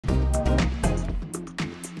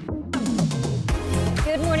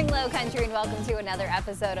Good morning, Low Country, and welcome to another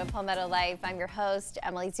episode of Palmetto Life. I'm your host,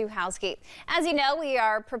 Emily Zuhowski. As you know, we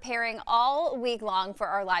are preparing all week long for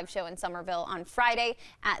our live show in Somerville on Friday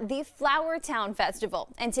at the Flower Town Festival.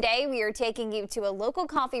 And today we are taking you to a local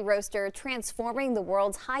coffee roaster transforming the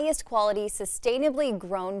world's highest quality, sustainably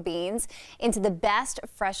grown beans into the best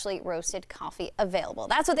freshly roasted coffee available.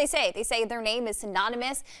 That's what they say. They say their name is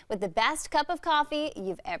synonymous with the best cup of coffee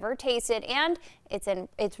you've ever tasted, and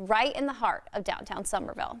it's right in the heart of downtown Somerville.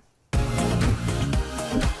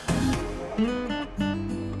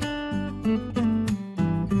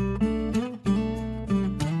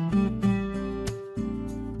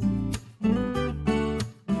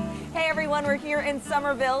 Hey everyone, we're here in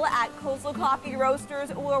Somerville at Coastal Coffee Roasters,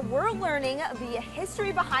 where we're learning the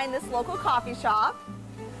history behind this local coffee shop.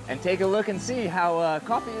 And take a look and see how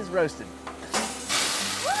coffee is roasted.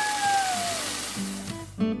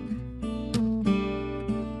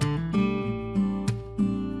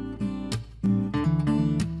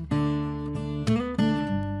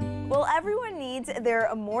 Everyone needs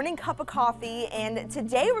their morning cup of coffee, and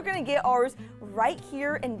today we're going to get ours right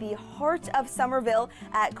here in the heart of Somerville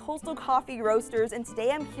at Coastal Coffee Roasters. And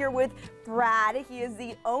today I'm here with Brad. He is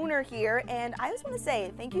the owner here, and I just want to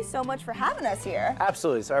say thank you so much for having us here.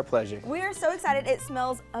 Absolutely, it's our pleasure. We are so excited. It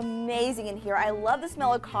smells amazing in here. I love the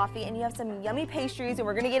smell of coffee, and you have some yummy pastries and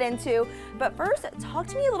we're going to get into. But first, talk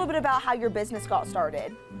to me a little bit about how your business got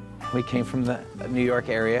started. We came from the New York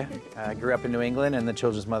area. I grew up in New England, and the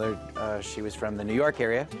children's mother, she was from the New York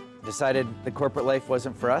area. Decided the corporate life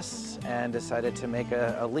wasn't for us and decided to make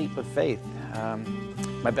a leap of faith.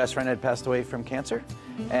 My best friend had passed away from cancer,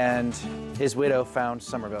 and his widow found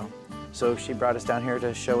Somerville. So she brought us down here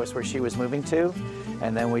to show us where she was moving to,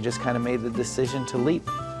 and then we just kind of made the decision to leap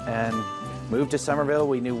and moved to Somerville.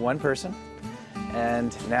 We knew one person,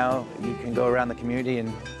 and now you can go around the community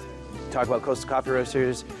and talk about Coastal Coffee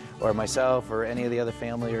Roasters, or myself, or any of the other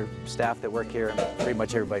family or staff that work here, and pretty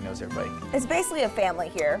much everybody knows everybody. It's basically a family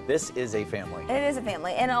here. This is a family. It is a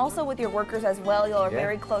family, and also with your workers as well. You all are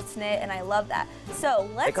very close-knit, and I love that. So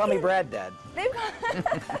let's They call me Brad Dad. Hey,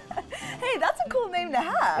 that's a cool name to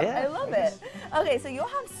have. Yeah, I love it. Okay, so you'll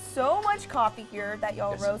have so much coffee here that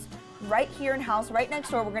y'all roast right here in house, right next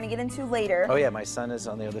door. We're going to get into later. Oh yeah, my son is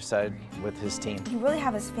on the other side with his team. You really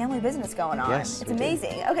have his family business going on. Yes, it's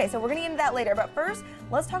amazing. Okay, so we're going to get into that later, but first,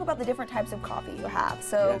 let's talk about the different types of coffee you have.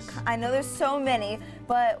 So I know there's so many,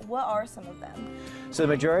 but what are some of them? So the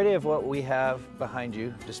majority of what we have behind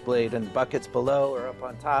you, displayed in the buckets below or up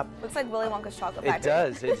on top. Looks like Willy Wonka's chocolate factory. It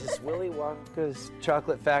does. It's Willy Wonka's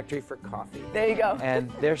chocolate factory for coffee. There you go. And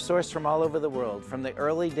they're sourced from all over the world. From the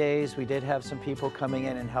early days, we did have some people coming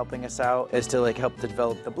in and helping us out as to help to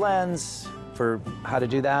develop the blends, for how to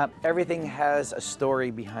do that. Everything has a story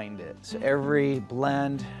behind it. So every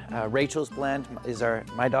blend, Rachel's blend is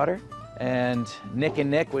my daughter, and Nick and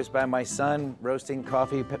Nick was by my son, roasting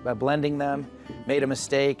coffee, blending them, made a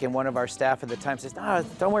mistake, and one of our staff at the time says, "No,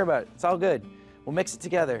 don't worry about it, it's all good. We'll mix it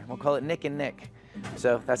together. We'll call it Nick and Nick."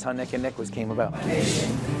 So that's how Nick and Nick came about. A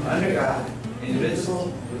nation under God,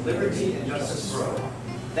 indivisible, with liberty and justice for all.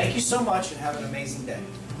 Thank you so much and have an amazing day.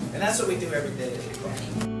 And that's what we do every day at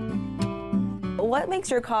Coffee. What makes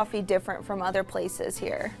your coffee different from other places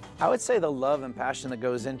here? I would say the love and passion that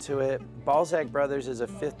goes into it. Balzac Brothers is a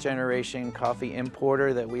 5th generation coffee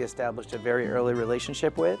importer that we established a very early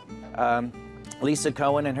relationship with. Lisa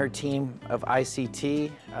Cohen and her team of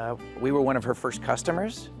ICT, we were one of her first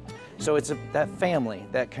customers. So it's that family,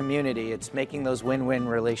 that community, it's making those win-win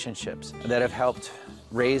relationships that have helped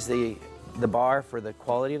raise the bar for the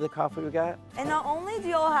quality of the coffee we got. And not only do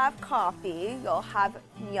y'all have coffee, y'all have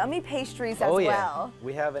yummy pastries as well. well.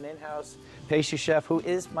 We have an in-house pastry chef who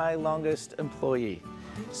is my longest employee.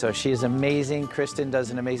 So she is amazing. Kristen does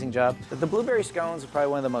an amazing job. The blueberry scones are probably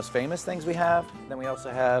one of the most famous things we have. Then we also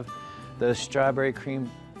have the strawberry cream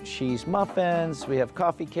cheese muffins. We have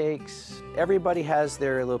coffee cakes. Everybody has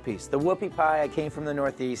their little piece. The whoopie pie, I came from the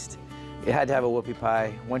Northeast. It had to have a whoopie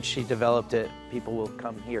pie. Once she developed it, people will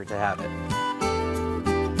come here to have it.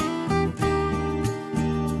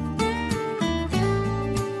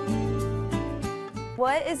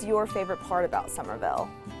 What is your favorite part about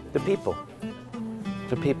Somerville? The people.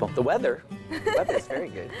 The people. The weather. The weather's very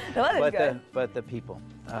good. The weather's good. But the people.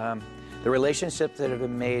 The relationships that have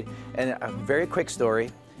been made. And a very quick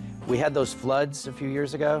story. We had those floods a few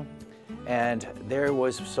years ago, and there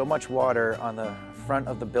was so much water on the front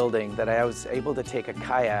of the building that I was able to take a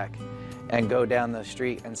kayak and go down the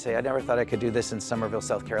street and say, I never thought I could do this in Somerville,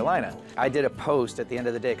 South Carolina. I did a post at the end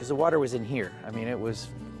of the day because the water was in here. I mean,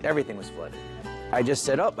 everything was flooded. I just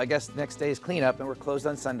said, oh, I guess next day is cleanup and we're closed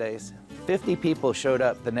on Sundays. 50 people showed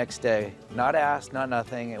up the next day, not asked, not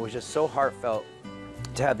nothing. It was just so heartfelt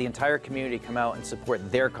to have the entire community come out and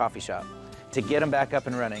support their coffee shop, to get them back up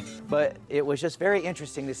and running. But it was just very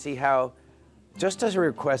interesting to see how, just as we're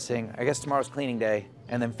requesting, I guess tomorrow's cleaning day,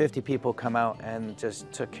 and then 50 people come out and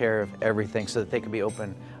just took care of everything so that they could be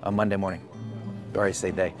open on Monday morning. Or I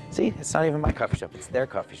say they. See, it's not even my coffee shop, it's their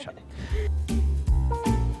coffee shop.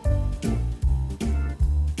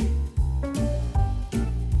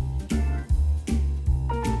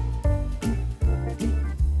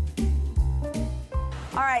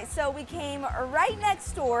 All right, so we came right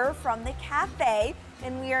next door from the cafe,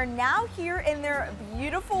 and we are now here in their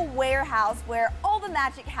beautiful warehouse where all the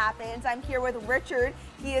magic happens. I'm here with Richard.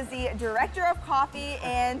 He is the director of coffee,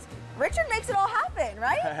 and Richard makes it all happen,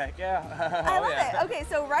 right? Heck yeah. I love it. Okay,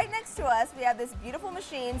 so right next to us, we have this beautiful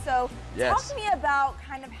machine. So talk to me about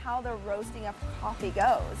kind of how the roasting of coffee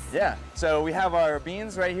goes. Yeah, so we have our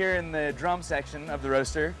beans right here in the drum section of the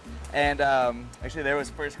roaster. And actually there was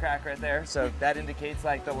first crack right there. So that indicates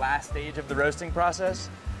like the last stage of the roasting process.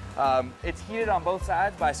 It's heated on both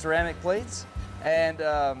sides by ceramic plates. And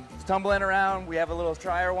it's tumbling around. We have a little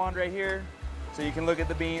trier wand right here. So you can look at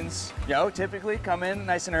the beans. You know, typically come in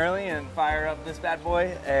nice and early and fire up this bad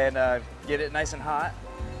boy and get it nice and hot.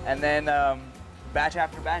 And then batch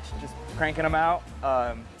after batch, just cranking them out,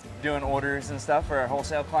 doing orders and stuff for our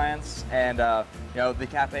wholesale clients. And you know, the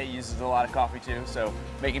cafe uses a lot of coffee too, so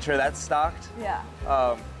making sure that's stocked. Yeah.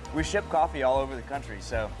 We ship coffee all over the country,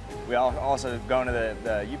 so we also go into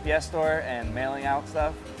the UPS store and mailing out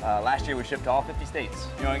stuff. Last year we shipped to all 50 states.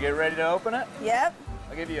 You want to get ready to open it? Yep.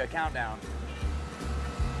 I'll give you a countdown.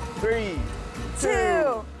 3, 2,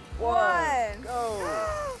 1, go!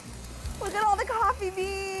 Look at all the coffee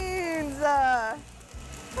beans. Yep.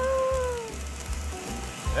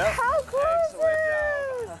 How cool is Excellent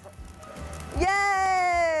this? job.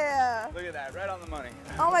 Yeah. Look at that, right on the money.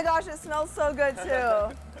 Oh my gosh, it smells so good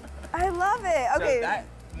too. I love it. Okay. So that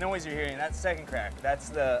noise you're hearing, that's second crack. That's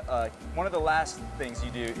the one of the last things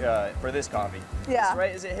you do for this coffee. Yeah. So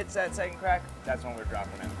right as it hits that second crack, that's when we're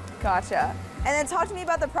dropping it. Gotcha. And then talk to me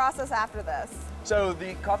about the process after this. So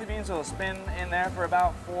the coffee beans will spin in there for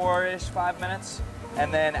about 4-ish, 5 minutes.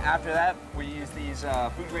 And then after that, we use these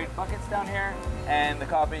food grade buckets down here, and the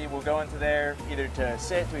coffee will go into there either to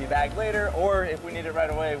sit to be bagged later, or if we need it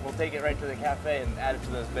right away, we'll take it right to the cafe and add it to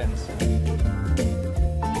those bins.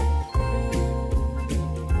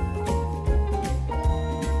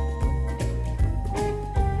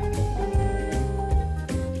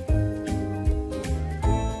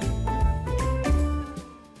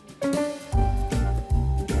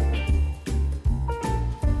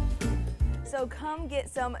 So come get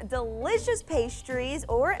some delicious pastries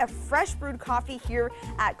or a fresh brewed coffee here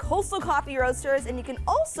at Coastal Coffee Roasters, and you can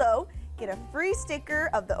also get a free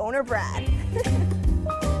sticker of the owner, Brad.